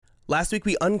Last week,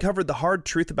 we uncovered the hard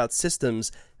truth about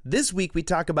systems. This week, we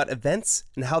talk about events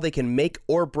and how they can make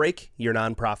or break your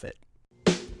nonprofit.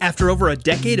 After over a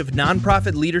decade of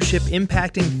nonprofit leadership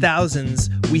impacting thousands,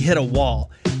 we hit a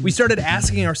wall. We started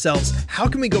asking ourselves, how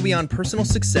can we go beyond personal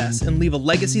success and leave a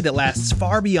legacy that lasts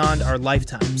far beyond our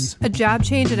lifetimes? A job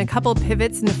change and a couple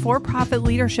pivots into for-profit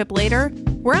leadership later,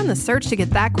 we're on the search to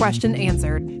get that question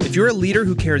answered. If you're a leader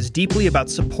who cares deeply about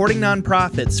supporting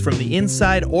nonprofits from the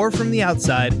inside or from the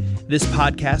outside, this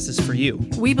podcast is for you.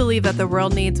 We believe that the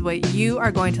world needs what you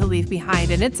are going to leave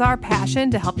behind, and it's our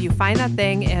passion to help you find that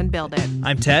thing and build it.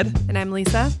 I'm Ted. And I'm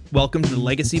Lisa. Welcome to the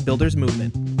Legacy Builders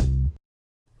Movement.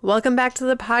 Welcome back to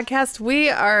the podcast. We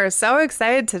are so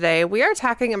excited today. We are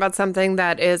talking about something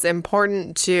that is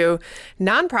important to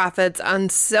nonprofits on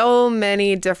so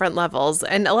many different levels.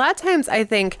 And a lot of times I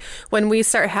think when we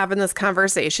start having this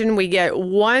conversation, we get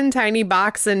one tiny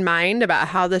box in mind about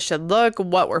how this should look,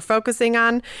 what we're focusing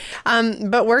on.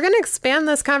 But we're going to expand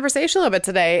this conversation a little bit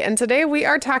today. And today we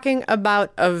are talking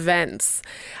about events.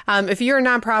 If you're a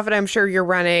nonprofit, I'm sure you're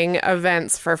running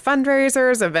events for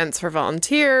fundraisers, events for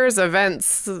volunteers,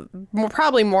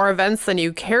 probably more events than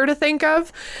you care to think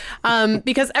of,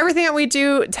 because everything that we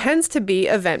do tends to be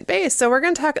event-based. So we're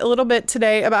going to talk a little bit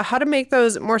today about how to make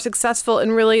those more successful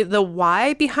and really the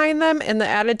why behind them and the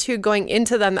attitude going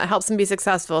into them that helps them be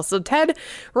successful. So Ted,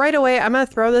 right away, I'm going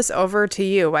to throw this over to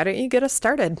you. Why don't you get us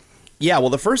started? Yeah, well,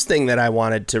 the first thing that I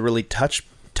wanted to really touch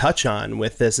on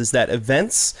with this is that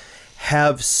events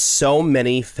have so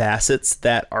many facets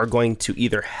that are going to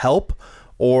either help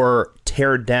or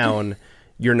tear down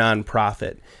your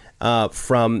nonprofit.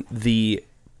 From the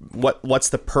what's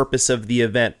the purpose of the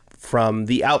event from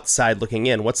the outside looking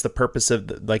in? What's the purpose of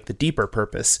the deeper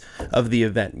purpose of the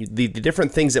event? The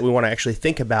different things that we want to actually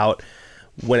think about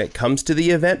when it comes to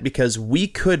the event, because we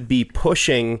could be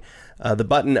pushing the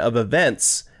button of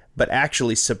events but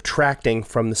actually subtracting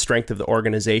from the strength of the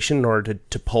organization in order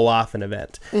to pull off an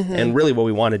event. Mm-hmm. And really what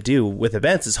we want to do with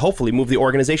events is hopefully move the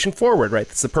organization forward, right?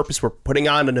 That's the purpose we're putting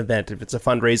on an event. If it's a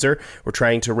fundraiser, we're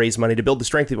trying to raise money to build the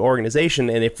strength of the organization.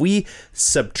 And if we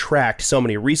subtract so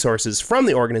many resources from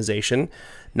the organization,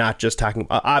 not just talking,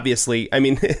 obviously, I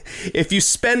mean, if you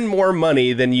spend more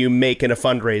money than you make in a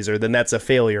fundraiser, then that's a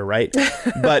failure, right?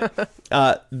 But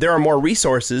there are more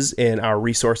resources in our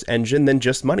resource engine than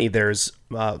just money. There's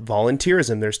volunteers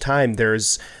and there's time.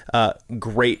 There's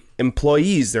great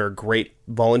employees. There are great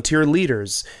volunteer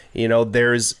leaders. You know,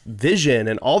 there's vision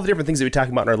and all the different things that we talk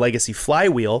about in our legacy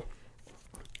flywheel.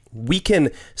 We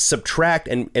can subtract,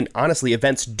 and honestly,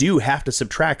 events do have to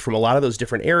subtract from a lot of those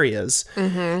different areas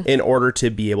in order to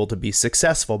be able to be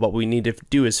successful. But what we need to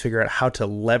do is figure out how to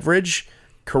leverage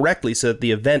correctly so that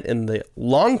the event in the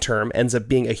long term ends up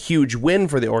being a huge win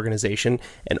for the organization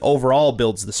and overall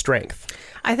builds the strength.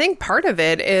 I think part of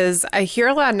it is I hear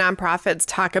a lot of nonprofits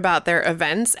talk about their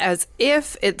events as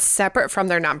if it's separate from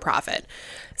their nonprofit.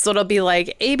 So it'll be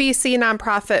like ABC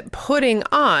nonprofit putting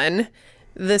on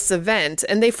this event,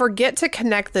 and they forget to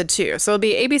connect the two. So it'll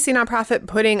be ABC nonprofit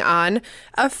putting on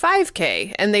a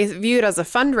 5K, and they view it as a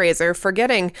fundraiser,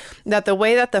 forgetting that the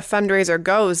way that the fundraiser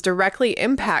goes directly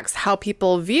impacts how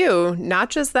people view not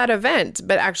just that event,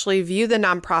 but actually view the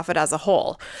nonprofit as a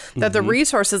whole. That the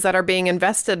resources that are being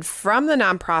invested from the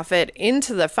nonprofit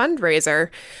into the fundraiser,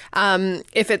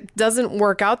 if it doesn't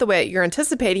work out the way you're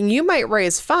anticipating, you might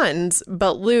raise funds,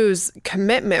 but lose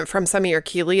commitment from some of your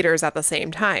key leaders at the same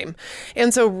time.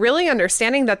 And so really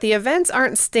understanding that the events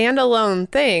aren't standalone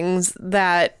things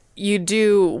that you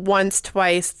do once,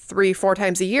 twice, 3, 4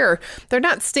 times a year. They're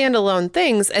not standalone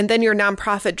things. And then your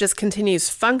nonprofit just continues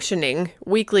functioning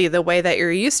weekly the way that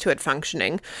you're used to it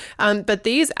functioning. But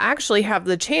these actually have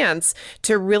the chance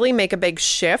to really make a big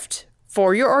shift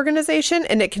for your organization,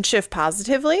 and it can shift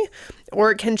positively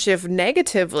or it can shift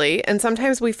negatively. And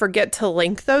sometimes we forget to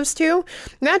link those two,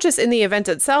 not just in the event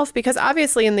itself, because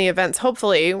obviously in the events,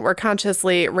 hopefully we're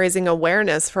consciously raising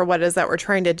awareness for what it is that we're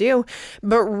trying to do,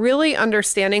 but really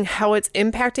understanding how it's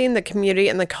impacting the community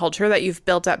and the culture that you've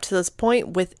built up to this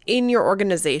point within your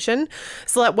organization,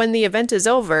 so that when the event is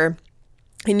over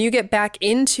and you get back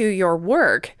into your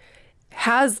work,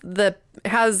 has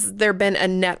there been a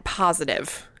net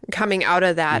positive coming out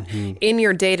of that in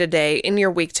your day-to-day, in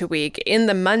your week-to-week, in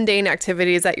the mundane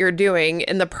activities that you're doing,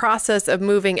 in the process of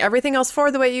moving everything else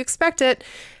forward the way you expect it?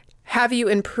 Have you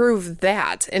improved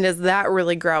that? And is that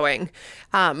really growing?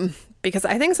 Because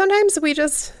I think sometimes we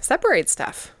just separate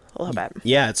stuff a little bit.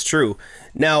 Yeah, it's true.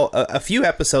 Now, a few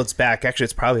episodes back, actually,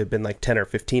 it's probably been like 10 or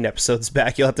 15 episodes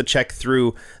back. You'll have to check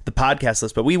through the podcast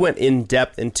list, but we went in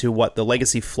depth into what the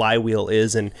legacy flywheel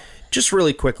is and just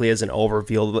really quickly as an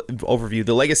overview,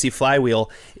 the legacy flywheel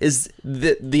is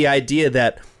the idea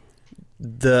that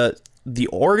the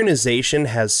organization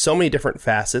has so many different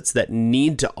facets that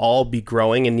need to all be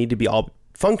growing and need to be all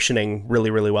functioning really,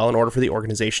 really well in order for the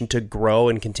organization to grow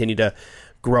and continue to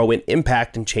grow in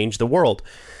impact and change the world.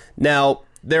 Now,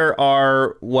 there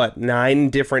are, 9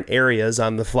 different areas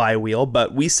on the flywheel,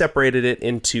 but we separated it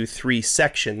into 3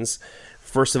 sections.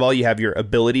 First of all, you have your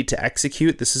ability to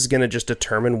execute. This is going to just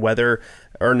determine whether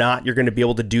or not you're going to be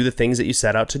able to do the things that you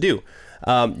set out to do.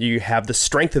 You have the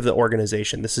strength of the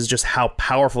organization. This is just how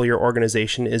powerful your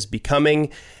organization is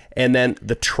becoming. And then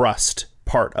the trust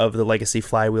part of the legacy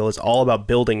flywheel is all about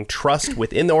building trust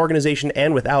within the organization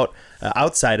and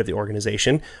outside of the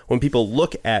organization. When people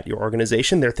look at your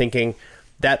organization, they're thinking,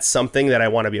 that's something that I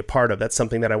want to be a part of. That's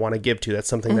something that I want to give to. That's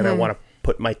something that I want to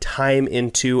put my time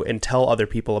into and tell other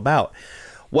people about.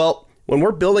 Well, when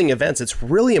we're building events, it's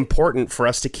really important for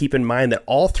us to keep in mind that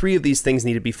all 3 of these things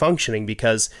need to be functioning,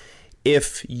 because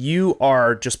if you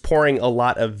are just pouring a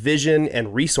lot of vision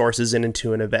and resources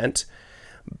into an event,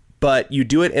 but you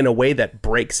do it in a way that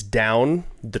breaks down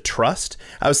the trust.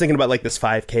 I was thinking about like this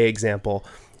 5K example.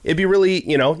 It'd be really,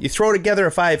 you throw together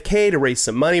a 5K to raise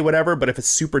some money, whatever, but if it's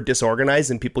super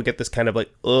disorganized and people get this kind of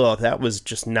like, oh, that was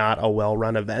just not a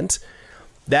well-run event,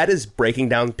 that is breaking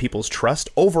down people's trust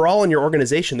overall in your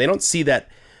organization. They don't see that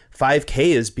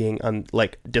 5K as being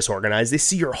disorganized. They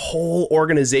see your whole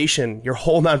organization, your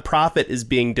whole nonprofit is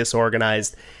being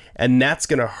disorganized, and that's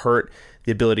going to hurt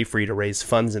the ability for you to raise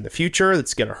funds in the future.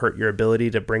 That's going to hurt your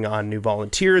ability to bring on new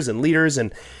volunteers and leaders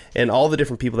and all the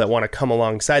different people that want to come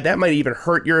alongside. That might even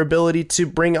hurt your ability to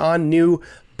bring on new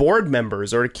board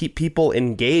members or to keep people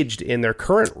engaged in their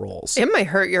current roles. It might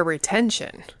hurt your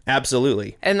retention.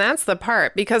 Absolutely. And that's the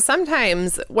part, because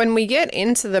sometimes when we get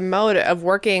into the mode of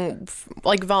working,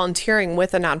 like volunteering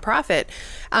with a nonprofit,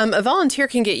 a volunteer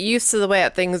can get used to the way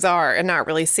that things are and not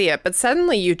really see it. But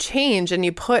suddenly you change and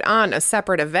you put on a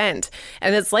separate event,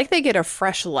 and it's like they get a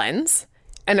fresh lens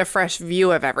and a fresh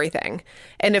view of everything.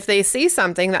 And if they see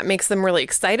something that makes them really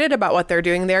excited about what they're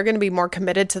doing, they're going to be more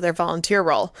committed to their volunteer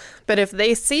role. But if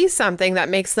they see something that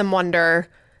makes them wonder,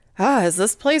 is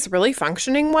this place really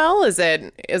functioning well? Is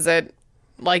it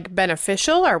like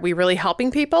beneficial? Are we really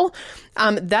helping people?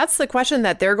 That's the question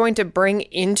that they're going to bring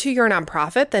into your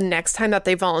nonprofit the next time that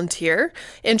they volunteer.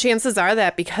 And chances are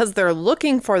that because they're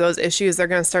looking for those issues, they're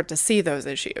going to start to see those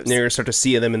issues. They're going to start to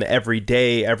see them in the every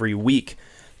day, every week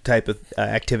type of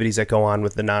activities that go on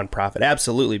with the nonprofit.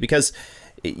 Absolutely. Because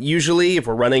usually if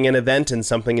we're running an event and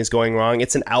something is going wrong,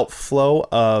 it's an outflow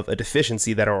of a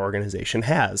deficiency that our organization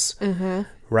has,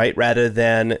 right? Rather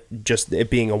than just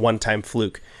it being a one-time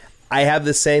fluke. I have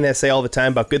this saying that I say all the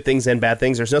time about good things and bad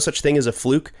things. There's no such thing as a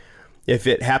fluke. If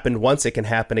it happened once, it can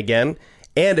happen again.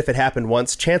 And if it happened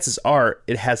once, chances are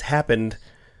it has happened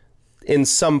in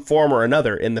some form or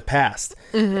another in the past.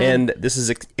 And this is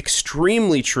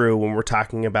extremely true when we're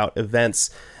talking about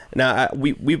events. Now,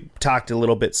 we've talked a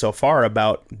little bit so far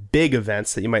about big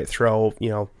events that you might throw,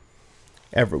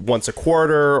 every once a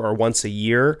quarter or once a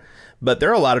year. But there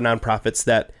are a lot of nonprofits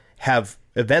that have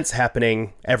events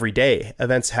happening every day,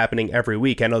 events happening every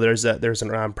week. I know there's a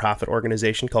nonprofit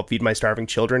organization called Feed My Starving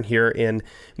Children here in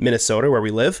Minnesota where we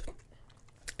live.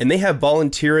 And they have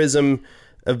volunteerism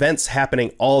events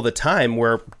happening all the time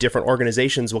where different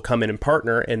organizations will come in and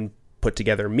partner and put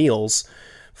together meals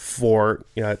for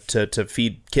to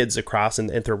feed kids across in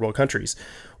third world countries.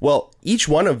 Well, each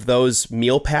one of those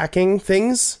meal packing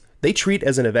things they treat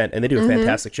as an event, and they do a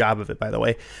fantastic job of it, by the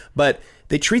way. But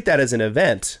they treat that as an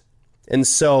event, and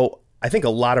so I think a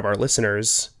lot of our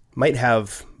listeners might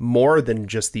have more than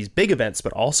just these big events,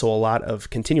 but also a lot of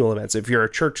continual events. If you're a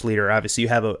church leader, obviously you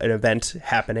have an event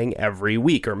happening every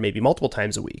week or maybe multiple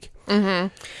times a week.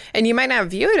 And you might not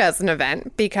view it as an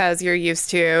event because you're used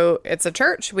to, it's a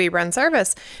church, we run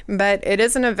service, but it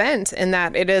is an event in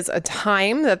that it is a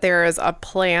time that there is a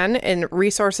plan and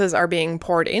resources are being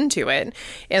poured into it.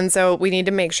 And so we need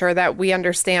to make sure that we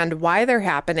understand why they're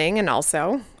happening and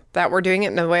also that we're doing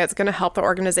it in a way that's going to help the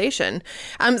organization.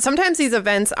 Sometimes these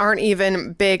events aren't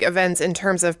even big events in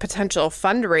terms of potential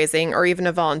fundraising or even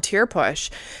a volunteer push.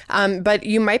 But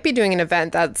you might be doing an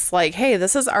event that's like, hey,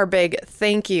 this is our big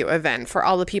thank you event for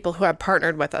all the people who have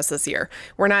partnered with us this year.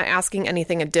 We're not asking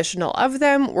anything additional of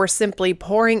them. We're simply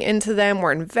pouring into them.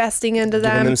 We're investing into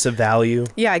them. Giving them some value.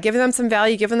 Yeah, giving them some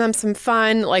value, giving them some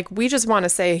fun. Like, we just want to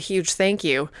say a huge thank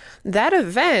you. That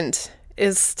event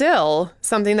is still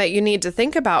something that you need to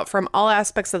think about from all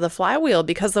aspects of the flywheel,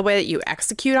 because the way that you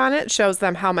execute on it shows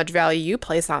them how much value you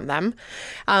place on them.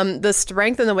 The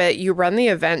strength in the way that you run the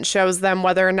event shows them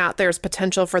whether or not there's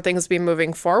potential for things to be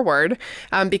moving forward,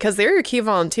 because they're your key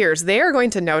volunteers. They are going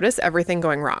to notice everything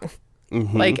going wrong.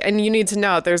 And you need to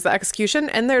know there's the execution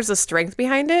and there's the strength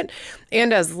behind it.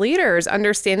 And as leaders,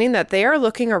 understanding that they are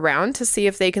looking around to see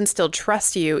if they can still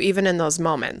trust you, even in those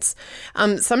moments.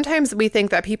 Sometimes we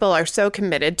think that people are so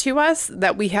committed to us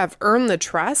that we have earned the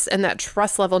trust, and that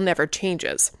trust level never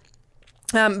changes.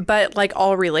 But like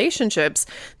all relationships,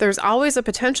 there's always a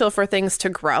potential for things to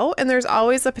grow, and there's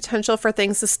always a potential for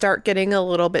things to start getting a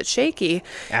little bit shaky.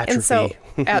 Atrophy. And so,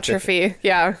 atrophy.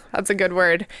 Yeah, that's a good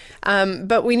word.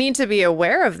 But we need to be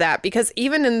aware of that, because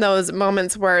even in those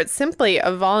moments where it's simply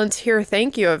a volunteer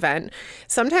thank you event,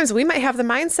 sometimes we might have the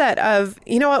mindset of,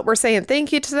 you know what, we're saying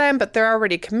thank you to them, but they're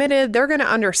already committed. They're going to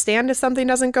understand if something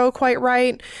doesn't go quite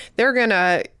right. They're going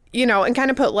to, and kind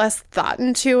of put less thought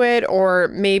into it, or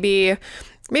maybe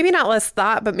not less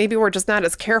thought, but maybe we're just not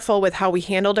as careful with how we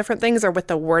handle different things or with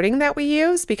the wording that we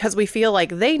use, because we feel like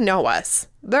they know us.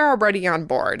 They're already on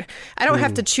board. I don't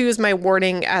have to choose my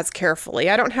wording as carefully.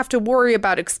 I don't have to worry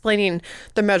about explaining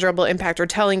the measurable impact or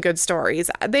telling good stories.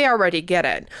 They already get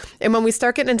it. And when we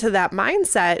start getting into that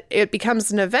mindset, it becomes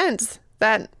an event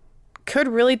that could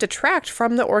really detract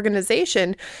from the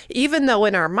organization, even though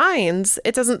in our minds,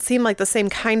 it doesn't seem like the same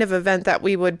kind of event that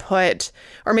we would put,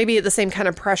 or maybe the same kind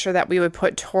of pressure that we would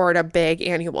put toward a big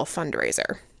annual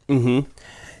fundraiser.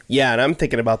 Yeah, and I'm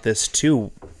thinking about this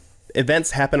too.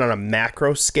 Events happen on a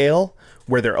macro scale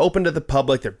where they're open to the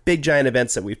public. They're big, giant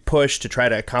events that we've pushed to try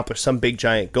to accomplish some big,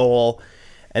 giant goal.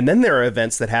 And then there are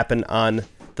events that happen on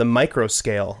the micro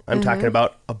scale. I'm talking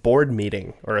about a board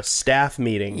meeting or a staff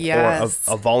meeting, yes,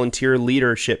 or a volunteer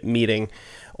leadership meeting,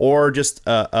 or just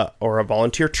a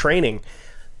volunteer training.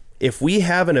 If we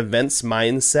have an events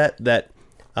mindset that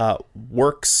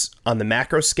works on the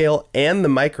macro scale and the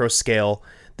micro scale,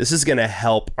 this is going to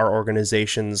help our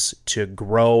organizations to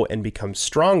grow and become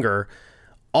stronger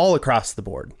all across the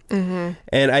board.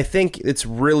 And I think it's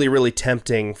really, really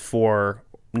tempting for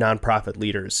nonprofit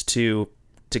leaders to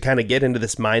kind of get into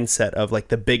this mindset of like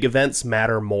the big events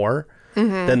matter more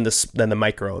than the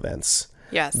micro events.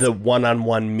 Yes. The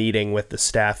one-on-one meeting with the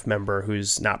staff member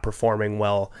who's not performing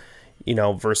well,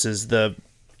 versus the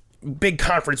big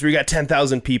conference where you got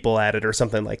 10,000 people at it or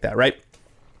something like that, right?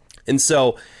 And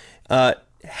so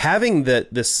having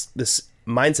this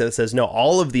mindset that says, no,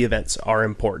 all of the events are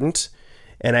important,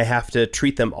 and I have to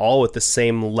treat them all with the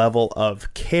same level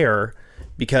of care,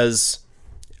 because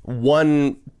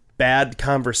one bad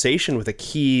conversation with a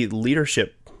key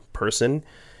leadership person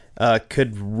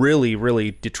could really,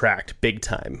 really detract big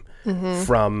time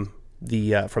from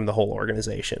the whole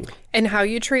organization. And how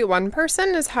you treat one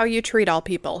person is how you treat all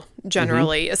people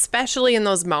generally, especially in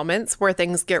those moments where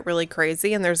things get really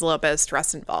crazy and there's a little bit of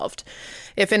stress involved.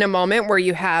 If in a moment where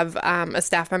you have a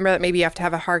staff member that maybe you have to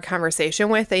have a hard conversation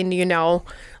with, and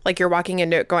like you're walking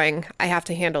into it going, I have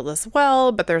to handle this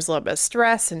well, but there's a little bit of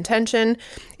stress and tension.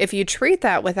 If you treat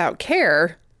that without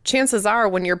care, chances are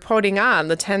when you're putting on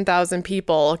the 10,000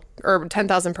 people or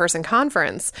 10,000 person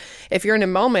conference, if you're in a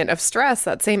moment of stress,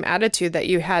 that same attitude that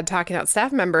you had talking about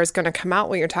staff members is going to come out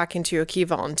when you're talking to a key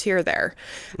volunteer there.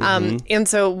 And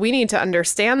so we need to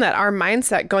understand that our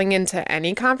mindset going into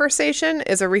any conversation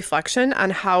is a reflection on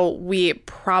how we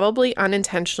probably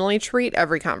unintentionally treat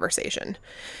every conversation.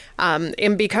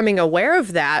 And becoming aware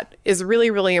of that is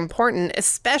really, really important,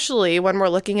 especially when we're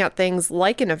looking at things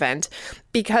like an event,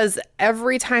 because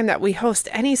every time that we host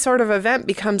any sort of event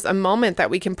becomes a moment that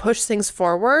we can push things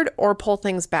forward or pull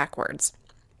things backwards.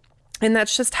 And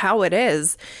that's just how it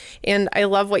is. And I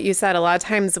love what you said. A lot of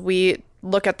times we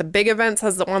look at the big events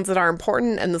as the ones that are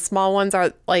important, and the small ones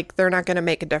are like, they're not going to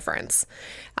make a difference.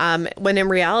 When in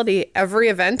reality, every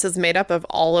event is made up of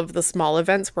all of the small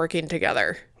events working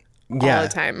together. All the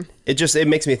time. It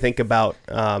makes me think about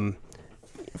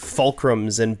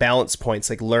fulcrums and balance points,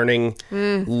 like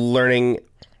learning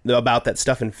about that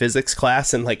stuff in physics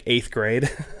class in like 8th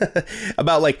grade.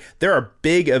 About like there are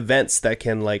big events that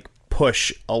can like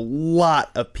push a lot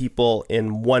of people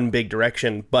in one big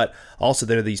direction, but also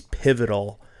there are these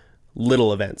pivotal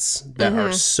little events that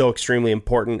are so extremely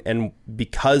important, and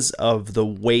because of the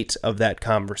weight of that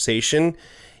conversation,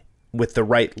 with the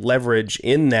right leverage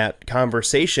in that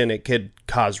conversation, it could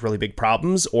cause really big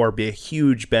problems or be a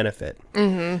huge benefit.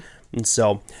 And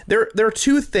so there are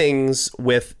two things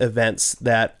with events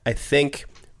that I think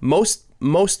most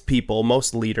people,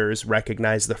 most leaders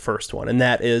recognize. The first one, and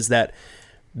that is that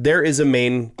there is a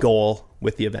main goal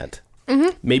with the event.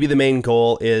 Maybe the main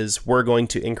goal is we're going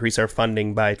to increase our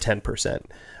funding by 10%.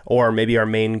 Or maybe our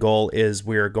main goal is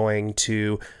we're going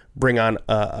to bring on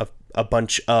a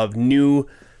bunch of new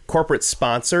corporate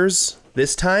sponsors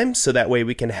this time, so that way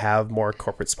we can have more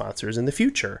corporate sponsors in the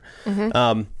future.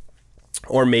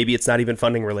 Or maybe it's not even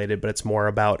funding related, but it's more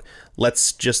about,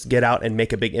 let's just get out and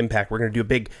make a big impact. We're going to do a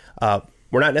big,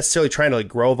 we're not necessarily trying to like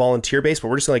grow a volunteer base, but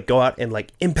we're just going to like go out and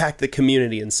like impact the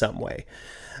community in some way.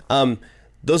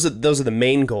 Those are the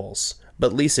main goals.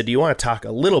 But Lisa, do you want to talk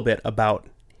a little bit about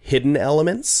hidden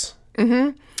elements?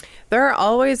 There are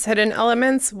always hidden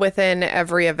elements within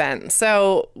every event.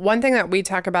 So one thing that we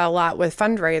talk about a lot with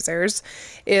fundraisers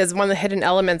is one of the hidden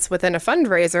elements within a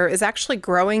fundraiser is actually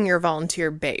growing your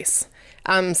volunteer base.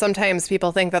 Sometimes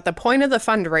people think that the point of the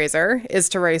fundraiser is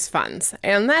to raise funds,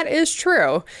 and that is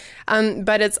true.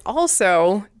 But it's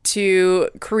also to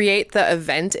create the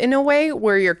event in a way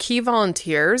where your key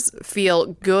volunteers feel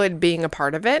good being a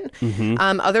part of it.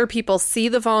 Other people see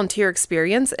the volunteer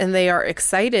experience and they are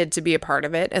excited to be a part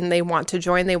of it and they want to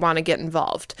join, they want to get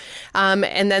involved.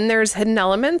 And then there's hidden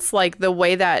elements like the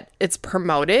way that it's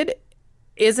promoted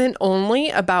isn't only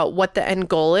about what the end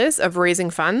goal is of raising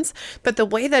funds, but the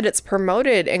way that it's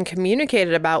promoted and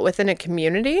communicated about within a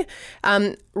community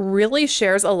really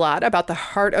shares a lot about the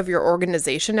heart of your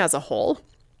organization as a whole.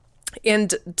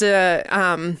 And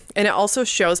it also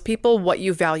shows people what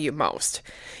you value most.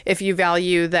 If you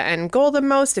value the end goal the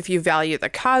most, if you value the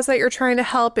cause that you're trying to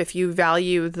help, if you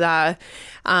value the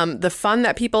fun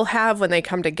that people have when they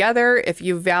come together, if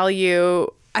you value,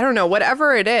 I don't know,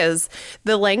 whatever it is,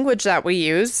 the language that we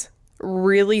use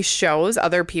really shows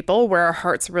other people where our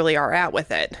hearts really are at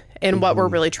with it and what we're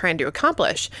really trying to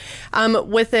accomplish.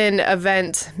 With an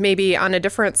event, maybe on a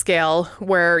different scale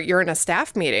where you're in a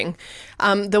staff meeting,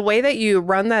 the way that you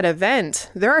run that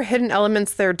event, there are hidden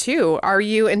elements there too. Are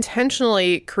you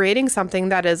intentionally creating something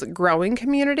that is growing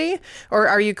community, or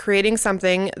are you creating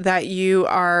something that you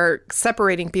are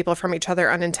separating people from each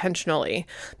other unintentionally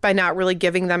by not really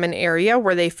giving them an area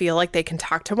where they feel like they can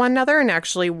talk to one another and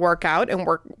actually work out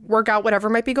whatever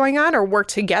might be going on or work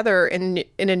together in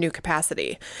a new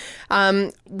capacity?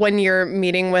 When you're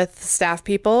meeting with staff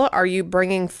people, are you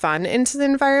bringing fun into the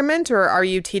environment, or are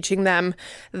you teaching them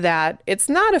that it's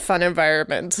not a fun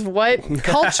environment? What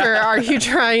culture are you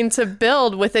trying to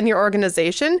build within your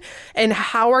organization, and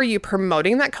how are you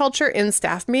promoting that culture in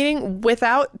staff meeting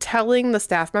without telling the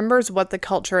staff members what the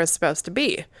culture is supposed to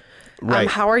be? Right.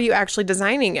 How are you actually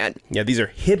designing it? Yeah, these are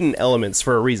hidden elements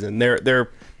for a reason.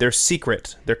 They're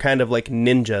secret. They're kind of like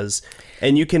ninjas.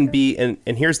 And you can be, and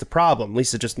here's the problem.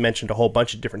 Lisa just mentioned a whole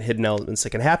bunch of different hidden elements that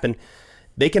can happen.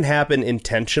 They can happen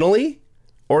intentionally,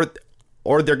 or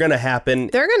they're going to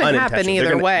happen They're going to happen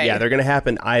either way. Yeah, they're going to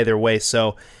happen either way.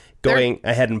 So going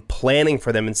ahead and planning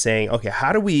for them and saying, okay,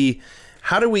 how do we,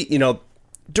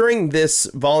 during this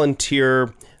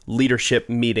volunteer leadership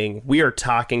meeting, we are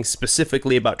talking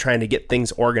specifically about trying to get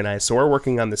things organized. So we're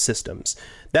working on the systems.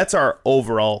 That's our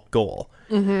overall goal.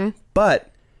 But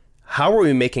how are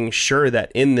we making sure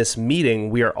that in this meeting,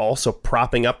 we are also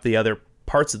propping up the other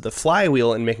parts of the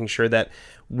flywheel and making sure that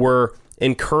we're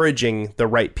encouraging the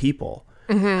right people?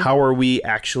 How are we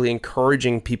actually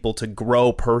encouraging people to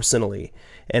grow personally?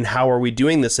 And how are we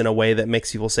doing this in a way that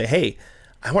makes people say, hey,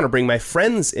 I want to bring my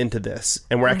friends into this?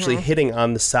 And we're actually hitting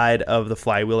on the side of the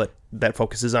flywheel that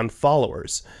focuses on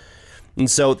followers. And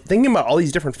so thinking about all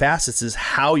these different facets is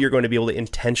how you're going to be able to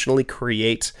intentionally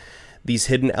create these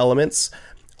hidden elements.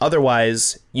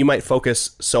 Otherwise, you might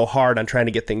focus so hard on trying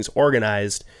to get things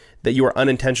organized that you are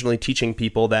unintentionally teaching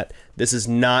people that this is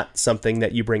not something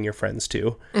that you bring your friends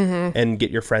to and get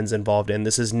your friends involved in.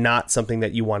 This is not something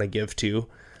that you want to give to.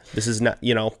 This is not,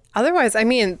 Otherwise,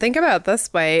 think about it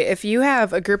this way. If you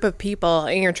have a group of people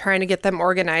and you're trying to get them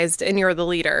organized and you're the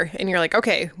leader and you're like,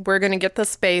 okay, we're going to get this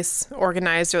space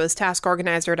organized or this task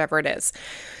organized or whatever it is.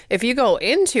 If you go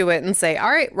into it and say, all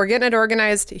right, we're getting it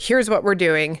organized, here's what we're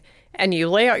doing, and you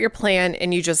lay out your plan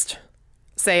and you just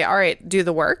say, all right, do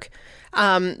the work,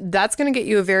 that's going to get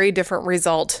you a very different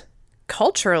result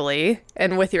culturally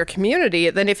and with your community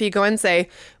than if you go and say,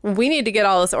 we need to get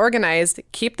all this organized,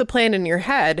 keep the plan in your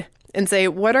head and say,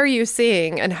 what are you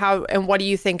seeing and how, and what do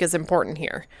you think is important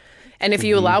here? And if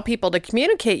you allow people to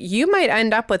communicate, you might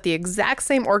end up with the exact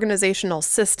same organizational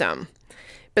system,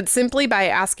 but simply by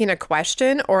asking a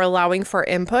question or allowing for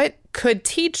input could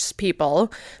teach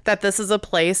people that this is a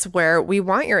place where we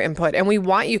want your input and we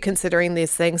want you considering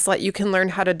these things so that you can learn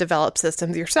how to develop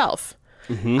systems yourself.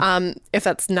 If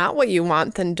that's not what you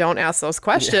want, then don't ask those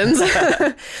questions.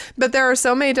 But there are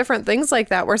so many different things like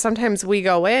that where sometimes we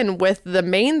go in with the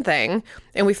main thing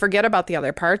and we forget about the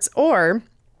other parts, or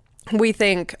we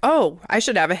think, oh, I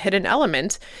should have a hidden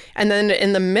element. And then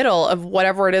in the middle of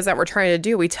whatever it is that we're trying to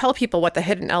do, we tell people what the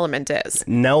hidden element is.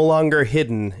 No longer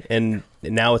hidden, and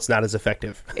now it's not as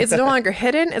effective. It's no longer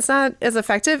hidden. It's not as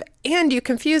effective. And you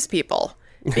confuse people.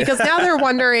 Because now they're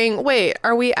wondering, wait,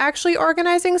 are we actually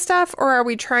organizing stuff, or are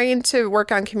we trying to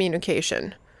work on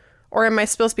communication? Or am I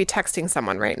supposed to be texting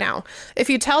someone right now? If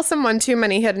you tell someone too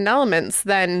many hidden elements,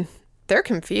 then they're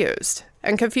confused.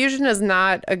 And confusion is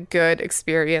not a good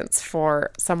experience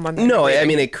for someone. No, I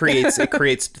mean, it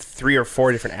creates 3 or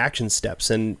 4 different action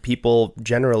steps, and people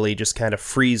generally just kind of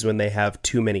freeze when they have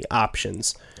too many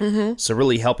options. Mm-hmm. So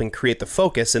really helping create the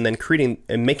focus, and then creating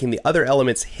and making the other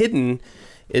elements hidden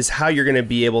is how you're going to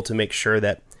be able to make sure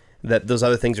that those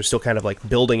other things are still kind of like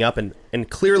building up and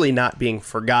clearly not being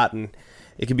forgotten.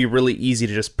 It can be really easy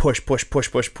to just push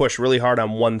really hard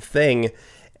on one thing,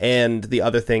 and the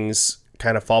other things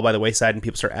kind of fall by the wayside, and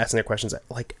people start asking their questions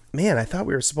like, man, I thought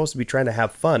we were supposed to be trying to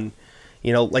have fun.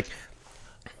 You know, like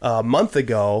a month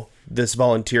ago, this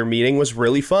volunteer meeting was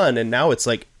really fun, and now it's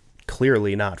like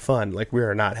clearly not fun. Like, we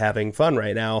are not having fun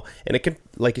right now. And it can,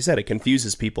 like you said, it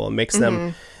confuses people and makes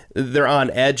them, they're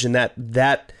on edge, and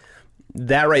that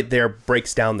right there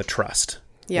breaks down the trust.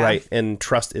 Yeah. Right. And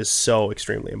trust is so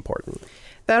extremely important.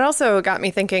 That also got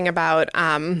me thinking about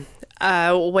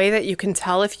a way that you can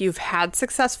tell if you've had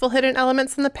successful hidden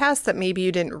elements in the past that maybe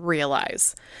you didn't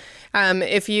realize.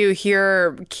 If you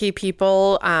hear key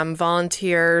people,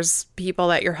 volunteers, people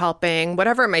that you're helping,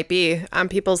 whatever it might be,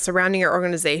 people surrounding your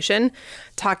organization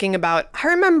talking about, I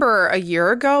remember a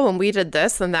year ago when we did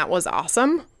this and that was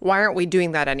awesome. Why aren't we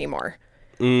doing that anymore?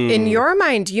 In your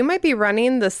mind, you might be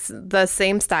running the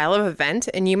same style of event,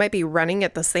 and you might be running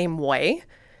it the same way.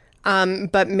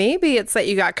 But maybe it's that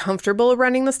you got comfortable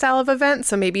running the style of event,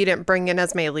 so maybe you didn't bring in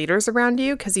as many leaders around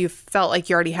you because you felt like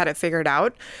you already had it figured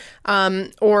out.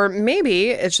 Or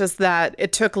maybe it's just that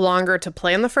it took longer to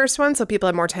plan the first one, so people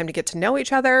had more time to get to know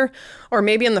each other. Or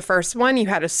maybe in the first one, you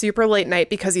had a super late night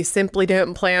because you simply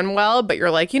didn't plan well, but you're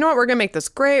like, you know what, we're going to make this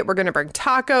great. We're going to bring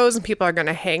tacos, and people are going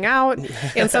to hang out.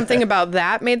 And something about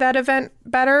that made that event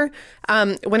better.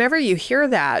 Whenever you hear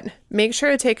that, make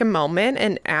sure to take a moment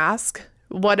and ask,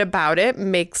 what about it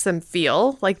makes them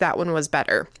feel like that one was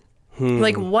better?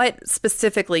 Like, what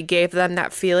specifically gave them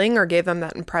that feeling or gave them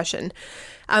that impression?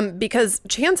 Because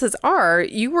chances are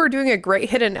you were doing a great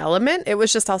hidden element. It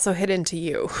was just also hidden to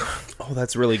you. Oh,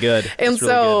 that's really good. And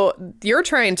so you're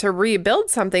trying to rebuild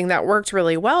something that worked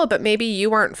really well, but maybe you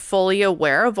weren't fully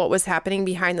aware of what was happening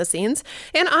behind the scenes.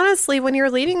 And honestly, when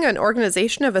you're leading an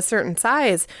organization of a certain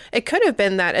size, it could have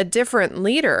been that a different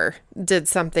leader did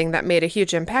something that made a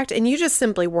huge impact and you just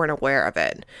simply weren't aware of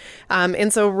it.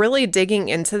 And so really digging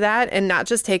into that and not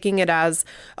just taking it as,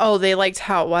 oh, they liked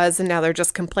how it was and now they're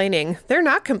just complaining. They're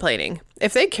not complaining.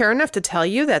 If they care enough to tell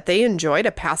you that they enjoyed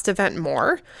a past event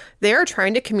more, they are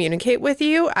trying to communicate with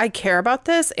you. I care about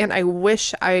this, and I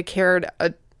wish I cared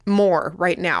more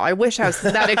right now. I wish I was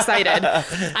that excited.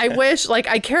 I wish, like,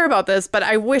 I care about this, but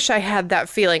I wish I had that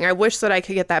feeling. I wish that I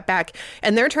could get that back.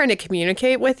 And they're trying to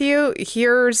communicate with you.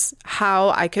 Here's how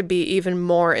I could be even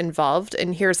more involved,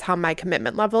 and here's how my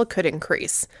commitment level could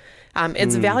increase.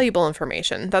 It's valuable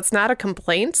information. That's not a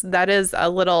complaint. That is a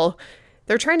little...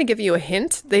 They're trying to give you a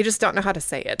hint. They just don't know how to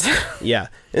say it. Yeah.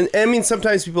 And I mean,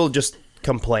 sometimes people just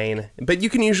complain, but you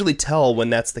can usually tell when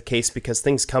that's the case because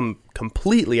things come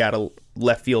completely out of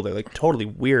left field. They're like totally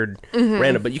weird,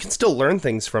 random, but you can still learn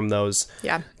things from those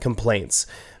complaints.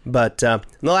 But the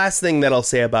last thing that I'll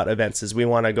say about events is we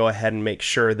want to go ahead and make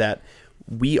sure that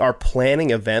we are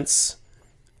planning events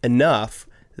enough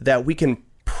that we can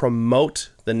promote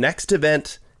the next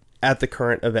event at the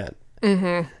current event.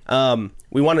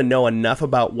 We want to know enough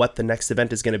about what the next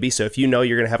event is going to be. So if you know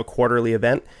you're going to have a quarterly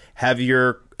event, have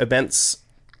your events,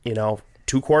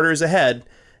 2 quarters ahead,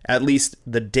 at least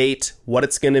the date, what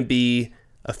it's going to be,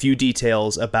 a few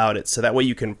details about it. So that way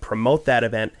you can promote that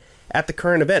event at the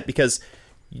current event, because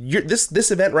this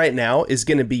event right now is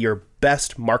going to be your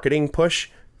best marketing push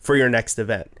for your next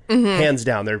event. Hands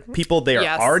down. There are people, they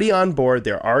are already on board.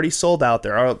 They're already sold out.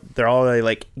 They're already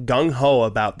like gung-ho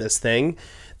about this thing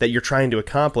that you're trying to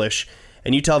accomplish.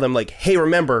 And you tell them like, hey,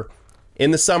 remember, in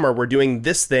the summer, we're doing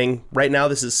this thing. Right now,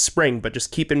 this is spring, but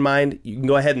just keep in mind, you can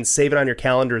go ahead and save it on your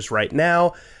calendars right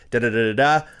now.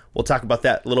 We'll talk about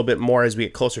that a little bit more as we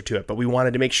get closer to it, but we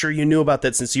wanted to make sure you knew about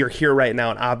that since you're here right now,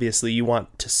 and obviously you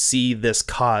want to see this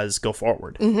cause go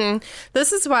forward.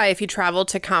 This is why if you travel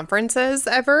to conferences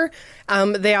ever,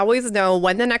 they always know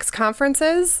when the next conference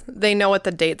is. They know what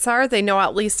the dates are. They know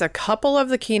at least a couple of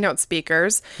the keynote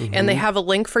speakers, and they have a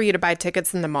link for you to buy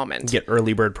tickets in the moment. Get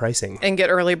early bird pricing.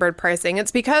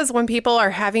 It's because when people are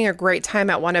having a great time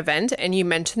at one event and you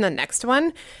mention the next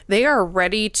one, they are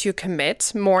ready to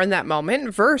commit more in that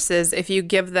moment versus if you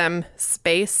give them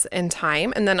space and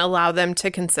time and then allow them to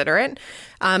consider it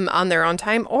on their own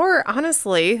time. Or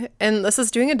honestly, and this is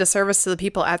doing a disservice to the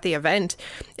people at the event,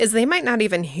 is they might not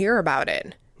even hear about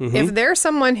it. If there's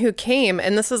someone who came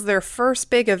and this is their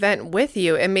first big event with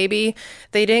you and maybe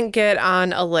they didn't get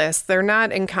on a list, they're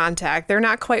not in contact, they're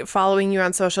not quite following you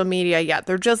on social media yet,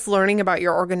 they're just learning about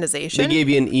your organization. They gave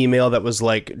you an email that was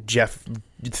like Jeff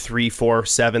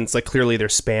 347. It's like clearly their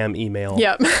spam email.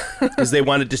 Yep. Because they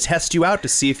wanted to test you out to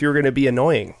see if you were going to be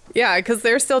annoying. Yeah, because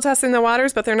they're still testing the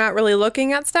waters, but they're not really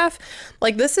looking at stuff.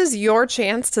 Like, this is your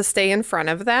chance to stay in front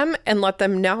of them and let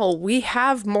them know we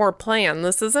have more planned.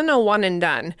 This isn't a one and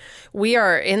done. We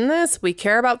are in this. We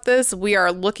care about this. We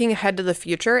are looking ahead to the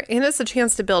future. And it's a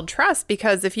chance to build trust,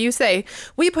 because if you say,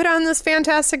 we put on this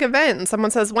fantastic event, and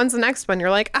someone says, when's the next one?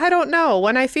 You're like, I don't know,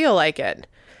 when I feel like it.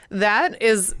 That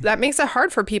makes it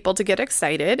hard for people to get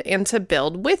excited and to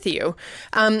build with you.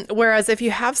 Whereas if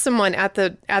you have someone at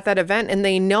that event and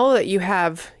they know that you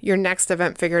have your next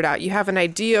event figured out, you have an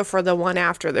idea for the one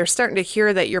after, they're starting to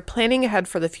hear that you're planning ahead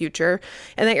for the future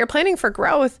and that you're planning for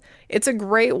growth. It's a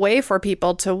great way for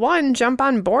people to, one, jump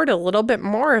on board a little bit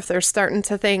more if they're starting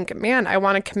to think, man, I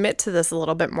want to commit to this a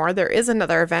little bit more. There is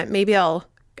another event. Maybe I'll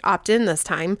opt in this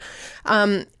time.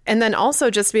 And then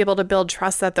also just be able to build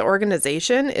trust that the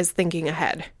organization is thinking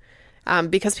ahead.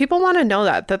 Because people want to know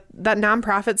that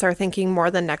nonprofits are thinking more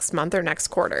than next month or next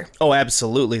quarter. Oh,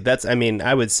 absolutely.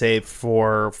 I would say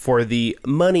for the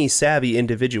money savvy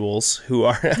individuals who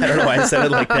are, I don't know why I said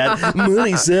it like that,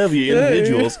 money savvy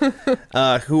individuals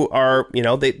who are,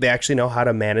 they actually know how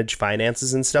to manage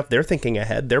finances and stuff. They're thinking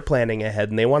ahead, they're planning ahead,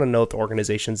 and they want to know if the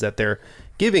organizations that they're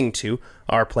giving to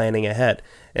are planning ahead.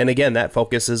 And again, that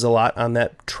focuses a lot on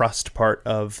that trust part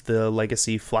of the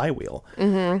legacy flywheel.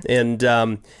 And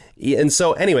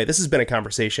so anyway, this has been a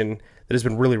conversation that has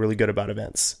been really, really good about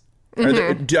events. Are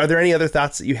there any other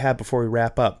thoughts that you have before we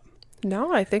wrap up?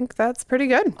 No, I think that's pretty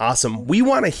good. Awesome. We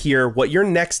want to hear what your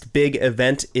next big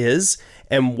event is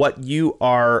and what you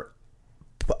are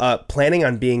planning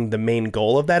on being the main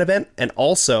goal of that event. And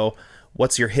also,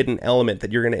 what's your hidden element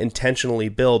that you're going to intentionally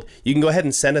build? You can go ahead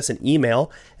and send us an email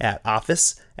at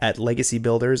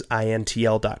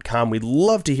office@legacybuildersintl.com. We'd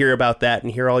love to hear about that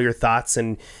and hear all your thoughts,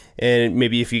 and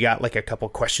maybe if you got like a couple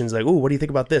questions like, oh, what do you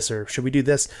think about this? Or should we do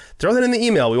this? Throw that in the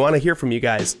email. We want to hear from you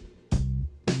guys.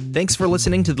 Thanks for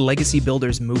listening to the Legacy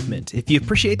Builders Movement. If you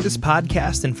appreciate this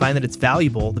podcast and find that it's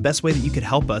valuable, the best way that you could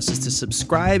help us is to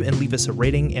subscribe and leave us a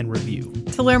rating and review.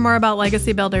 To learn more about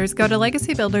Legacy Builders, go to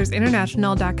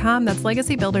legacybuildersinternational.com. That's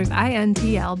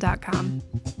legacybuildersintl.com.